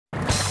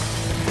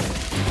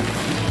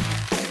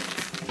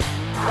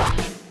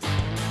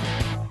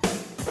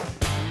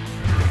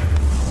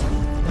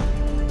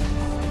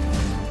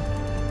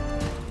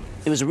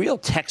It was a real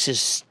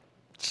Texas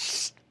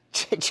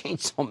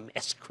chainsaw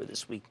massacre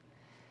this week.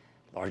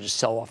 Largest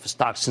sell-off of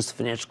stocks since the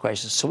financial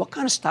crisis. So what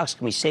kind of stocks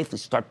can we safely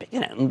start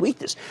picking at in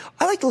weakness?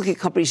 I like to look at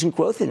companies in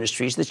growth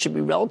industries that should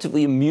be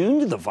relatively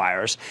immune to the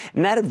virus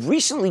and that have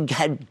recently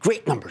had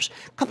great numbers.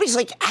 Companies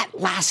like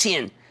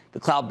Atlassian, the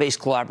cloud-based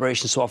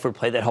collaboration software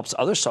play that helps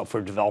other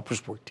software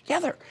developers work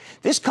together.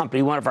 This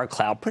company, one of our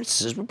cloud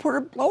princesses, reported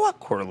a blowout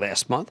quarter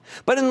last month.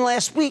 But in the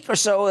last week or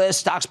so,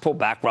 stocks pulled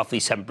back roughly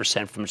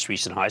 7% from its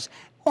recent highs,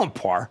 on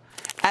par.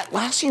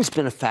 Atlassian's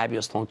been a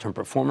fabulous long-term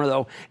performer,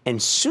 though, and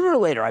sooner or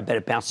later, I bet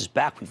it bounces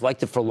back. We've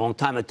liked it for a long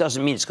time. It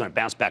doesn't mean it's going to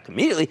bounce back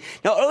immediately.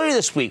 Now, earlier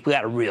this week, we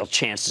had a real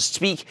chance to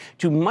speak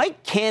to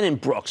Mike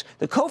Cannon-Brookes,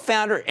 the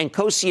co-founder and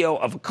co-CEO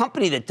of a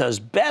company that does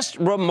best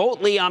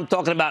remotely. I'm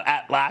talking about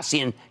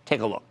Atlassian.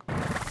 Take a look.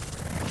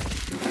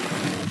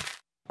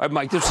 All right,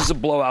 Mike, this is a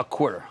blowout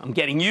quarter. I'm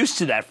getting used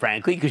to that,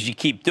 frankly, because you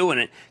keep doing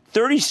it.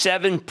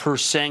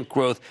 37%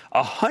 growth,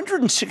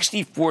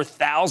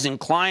 164,000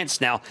 clients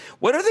now.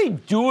 What are they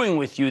doing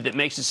with you that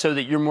makes it so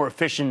that you're more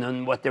efficient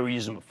than what they were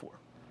using before?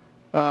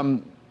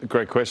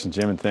 Great question,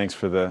 Jim, and thanks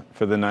for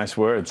the nice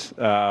words.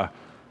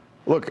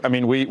 Look, I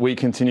mean, we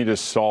continue to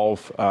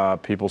solve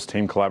people's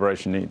team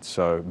collaboration needs.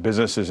 So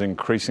business is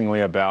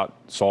increasingly about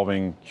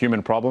solving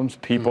human problems,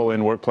 people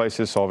in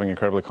workplaces solving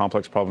incredibly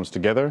complex problems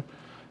together.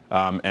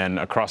 And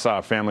across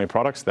our family of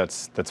products,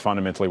 that's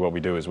fundamentally what we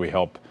do, is we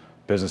help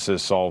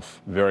businesses solve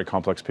very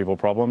complex people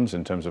problems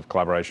in terms of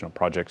collaboration on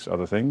projects,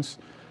 other things.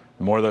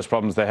 The more of those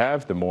problems they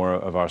have, the more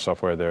of our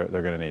software they're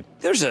going to need.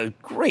 There's a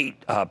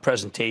great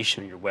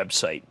presentation on your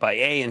website by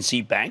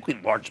A&Z Bank, the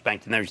largest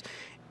bank in there.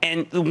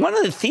 And one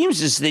of the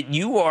themes is that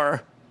you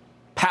are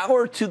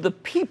power to the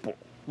people.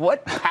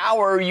 What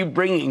power are you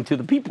bringing to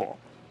the people?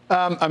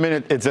 I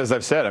mean, it's as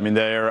I've said. I mean,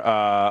 they're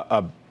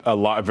a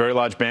very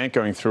large bank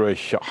going through a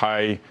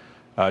high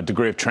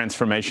degree of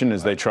transformation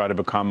as they try to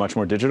become much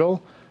more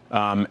digital.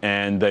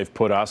 And they've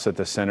put us at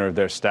the center of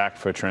their stack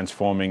for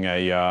transforming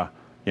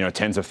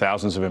tens of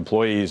thousands of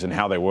employees and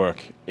how they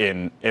work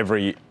in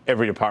every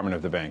department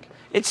of the bank.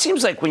 It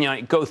seems like when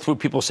you go through,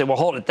 people say, well,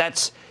 hold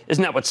it,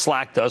 isn't that what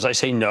Slack does? I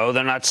say, no,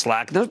 they're not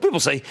Slack. Those people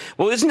say,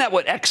 well, isn't that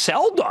what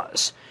Excel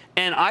does?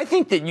 And I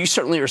think that you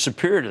certainly are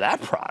superior to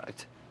that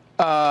product.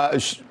 I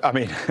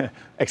mean,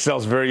 Excel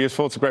is very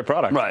useful. It's a great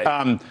product.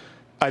 Right.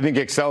 I think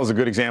Excel is a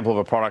good example of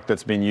a product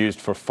that's been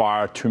used for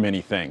far too many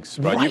things.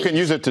 Right? You can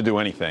use it to do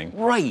anything.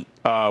 Right.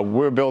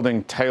 We're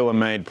building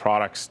tailor-made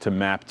products to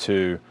map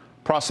to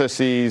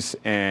processes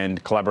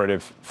and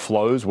collaborative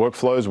flows,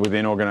 workflows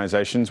within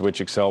organizations, which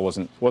Excel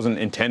wasn't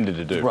intended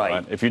to do.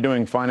 Right. If you're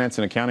doing finance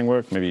and accounting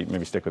work,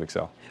 maybe stick with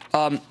Excel.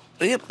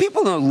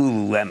 People know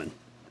Lululemon.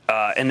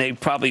 And they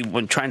probably,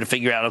 when trying to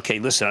figure out, okay,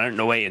 listen, I don't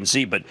know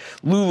A&Z, but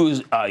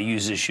Lulu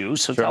uses you.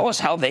 So Tell us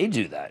how they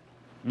do that.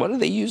 What do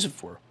they use it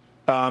for?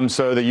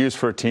 So they use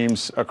for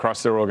teams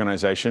across their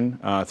organization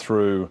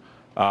through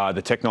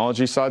the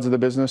technology sides of the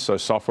business, so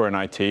software and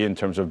IT in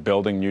terms of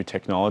building new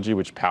technology,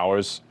 which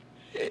powers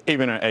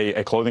even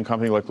a clothing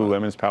company like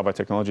Lululemon is powered by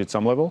technology at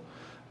some level,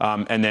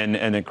 and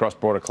then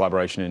cross-border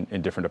collaboration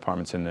in different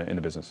departments in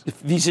the business.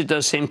 Visa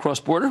does same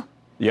cross-border?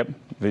 Yep.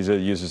 Visa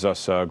uses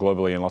us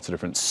globally in lots of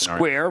different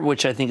Square,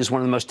 which I think is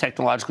one of the most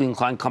technologically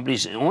inclined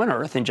companies on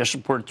earth and just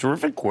reported a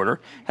terrific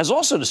quarter, has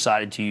also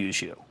decided to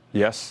use you.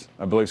 Yes.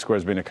 I believe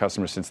Square's been a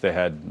customer since they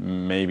had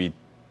maybe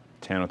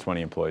 10 or 20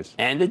 employees.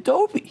 And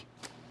Adobe.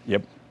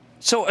 Yep.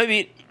 So, I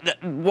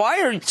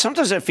mean,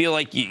 sometimes I feel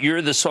like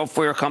you're the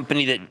software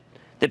company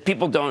that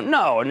people don't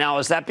know. Now,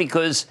 is that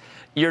because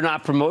you're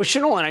not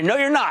promotional? And I know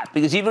you're not,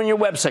 because even on your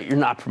website, you're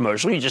not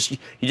promotional. You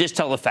just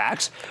tell the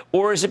facts.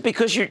 Or is it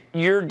because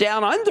you're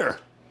down under?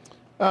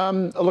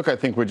 Look, I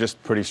think we're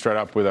just pretty straight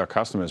up with our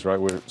customers, right?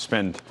 We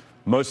spend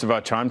most of our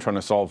time trying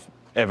to solve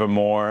ever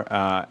more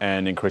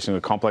and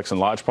increasingly complex and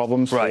large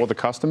problems for the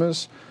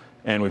customers.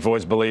 And we've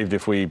always believed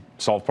if we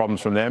solve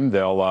problems from them,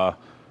 they'll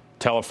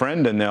tell a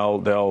friend and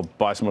they'll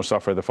buy some more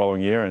software the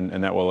following year,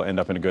 and that will end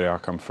up in a good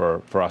outcome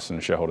for us and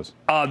the shareholders.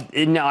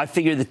 Now, I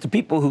figure that the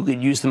people who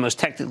could use the most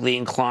technically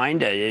inclined,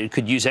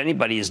 could use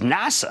anybody, is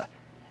NASA.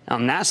 Now,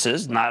 NASA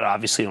is not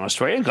obviously an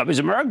Australian company, it's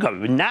an American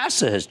company, but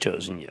NASA has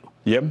chosen you.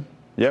 Yep.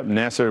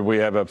 NASA, we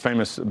have a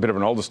bit of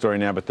an older story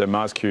now, but the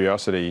Mars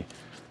Curiosity,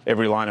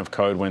 every line of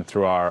code went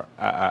through our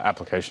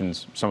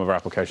applications, some of our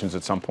applications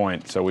at some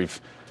point. So we've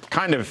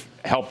kind of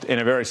helped in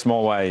a very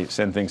small way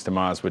send things to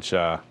Mars, which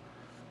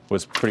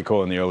was pretty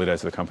cool in the early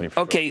days of the company.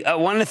 Okay,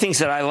 one of the things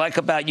that I like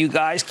about you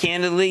guys,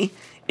 candidly,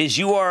 is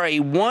you are a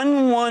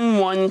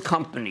 111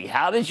 company.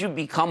 How did you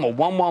become a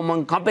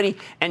 111 company?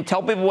 And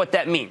tell people what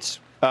that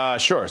means.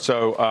 Sure.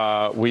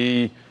 So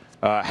we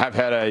have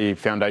had a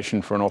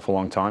foundation for an awful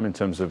long time in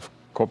terms of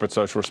corporate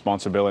social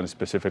responsibility and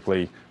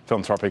specifically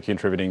philanthropic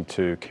contributing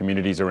to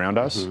communities around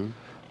us.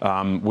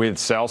 With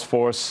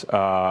Salesforce,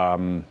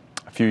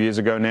 a few years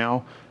ago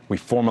now, we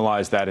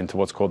formalized that into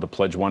what's called the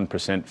Pledge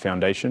 1%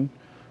 Foundation.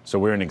 So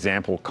we're an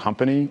example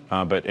company,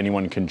 but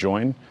anyone can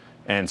join.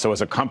 And so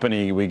as a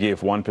company, we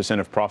give 1%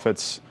 of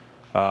profits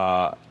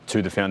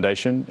to the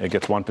foundation. It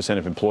gets 1%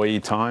 of employee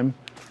time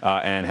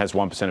and has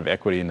 1% of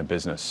equity in the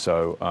business.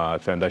 So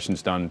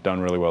foundation's done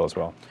really well as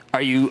well.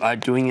 Are you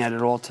doing that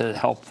at all to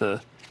help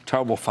the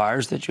terrible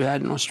fires that you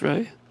had in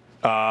Australia?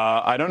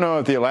 I don't know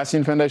if the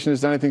Atlassian Foundation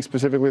has done anything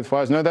specifically with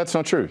fires. No, that's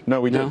not true.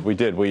 No, we did. We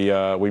did. The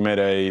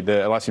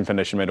Atlassian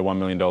Foundation made a $1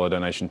 million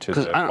donation to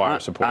the fire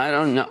support. I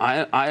don't know.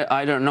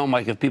 I don't know,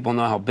 Mike, if people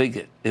know how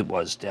big it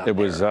was down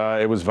there.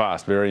 It was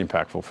vast, very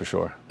impactful for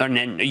sure. And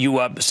then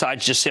you,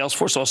 besides just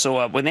Salesforce,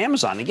 also with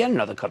Amazon, again,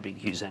 another company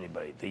can use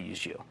anybody. They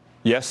use you.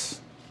 Yes.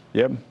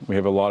 Yep. We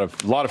have a lot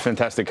of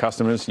fantastic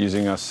customers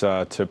using us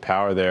to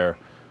power their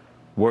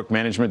work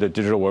management, their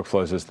digital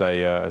workflows as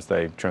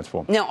they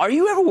transform. Now, are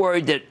you ever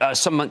worried that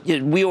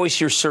we always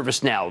hear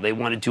ServiceNow, they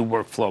want to do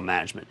workflow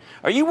management.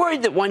 Are you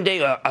worried that one day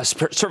a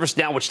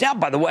ServiceNow, which now,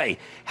 by the way,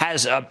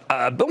 has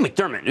Bill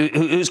McDermott,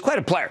 who's quite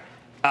a player,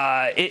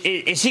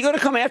 is he going to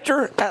come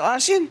after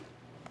Atlassian?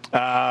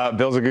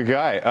 Bill's a good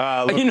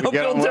guy. Look, you know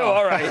Bill too,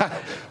 all right.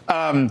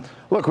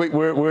 Look,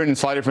 we're in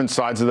slightly different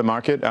sides of the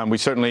market. We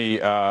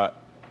certainly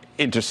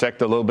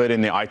intersect a little bit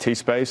in the IT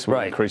space.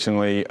 We're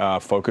increasingly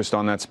focused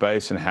on that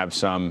space and have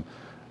some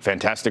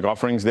fantastic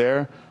offerings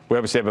there. We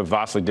obviously have a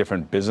vastly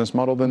different business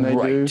model than they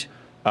do.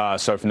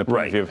 So from the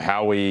point of view of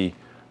how we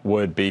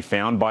would be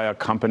found by a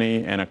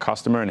company and a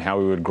customer and how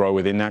we would grow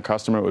within that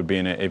customer, it would be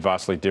in a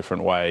vastly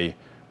different way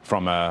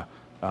from a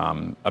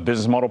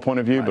business model point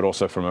of view, but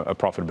also from a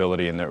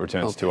profitability and that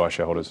returns to our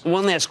shareholders.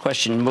 One last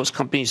question. Most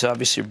companies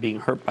obviously are being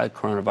hurt by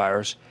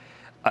coronavirus.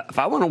 If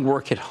I want to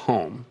work at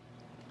home,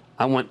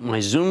 I want my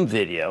Zoom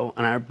video,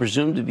 and I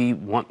presume to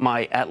want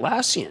my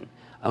Atlassian.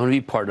 I want to be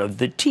part of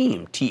the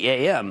team,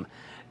 TAM.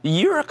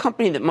 You're a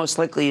company that most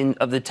likely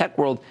of the tech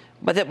world,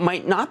 but that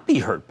might not be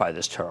hurt by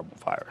this terrible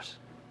virus.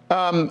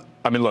 I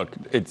mean, look,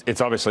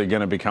 it's obviously going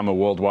to become a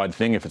worldwide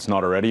thing if it's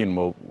not already, and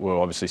we'll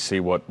obviously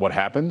see what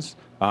happens.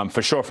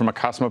 For sure, from a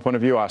customer point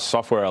of view, our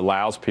software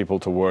allows people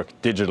to work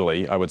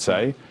digitally, I would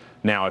say.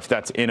 Now, if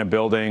that's in a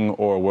building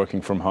or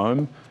working from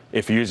home,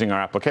 if you're using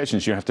our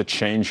applications, you have to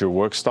change your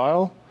work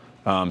style.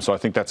 So I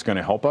think that's going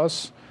to help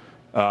us.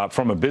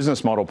 From a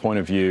business model point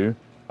of view,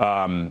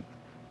 our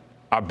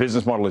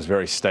business model is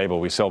very stable.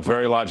 We sell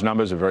very large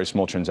numbers of very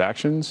small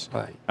transactions.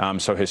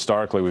 So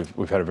historically,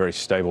 we've had a very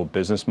stable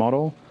business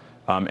model.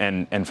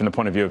 And from the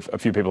point of view of a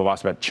few people have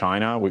asked about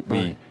China,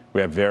 we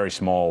have very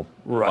small,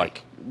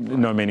 like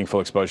no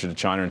meaningful exposure to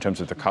China in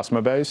terms of the customer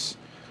base.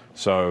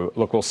 So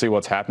look, we'll see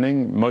what's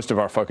happening. Most of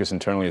our focus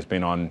internally has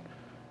been on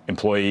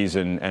employees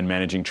and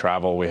managing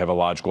travel. We have a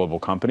large global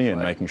company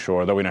and making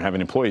sure, though we don't have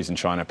any employees in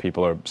China,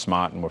 people are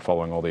smart and we're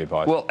following all the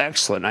advice. Well,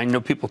 excellent. I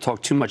know people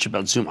talk too much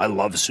about Zoom. I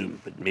love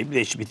Zoom, but maybe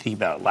they should be thinking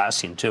about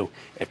Atlassian too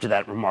after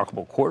that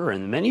remarkable quarter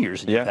and the many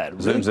years that you've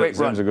had. Zoom's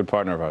a good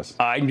partner of ours.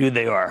 I knew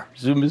they are.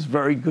 Zoom is a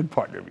very good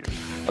partner of yours.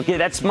 Okay,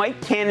 that's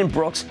Mike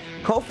Cannon-Brookes,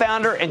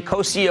 co-founder and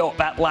co-CEO of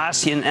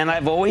Atlassian, and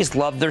I've always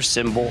loved their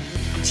symbol,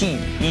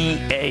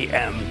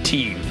 TEAM,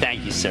 team.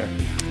 Thank you, sir.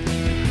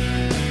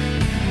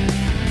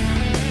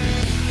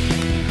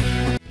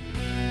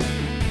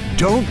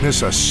 Don't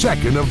miss a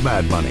second of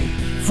Mad Money.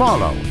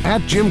 Follow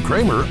 @Jim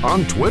Cramer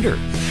on Twitter.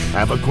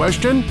 Have a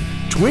question?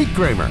 Tweet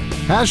Cramer.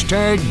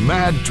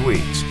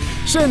 #MadTweets.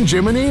 Send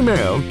Jim an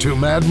email to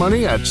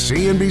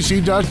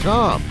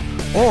madmoney@cnbc.com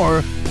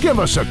or give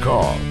us a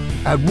call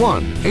at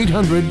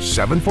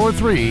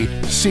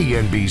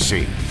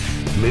 1-800-743-CNBC.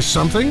 Miss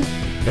something?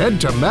 Head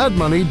to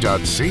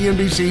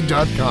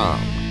madmoney.cnbc.com.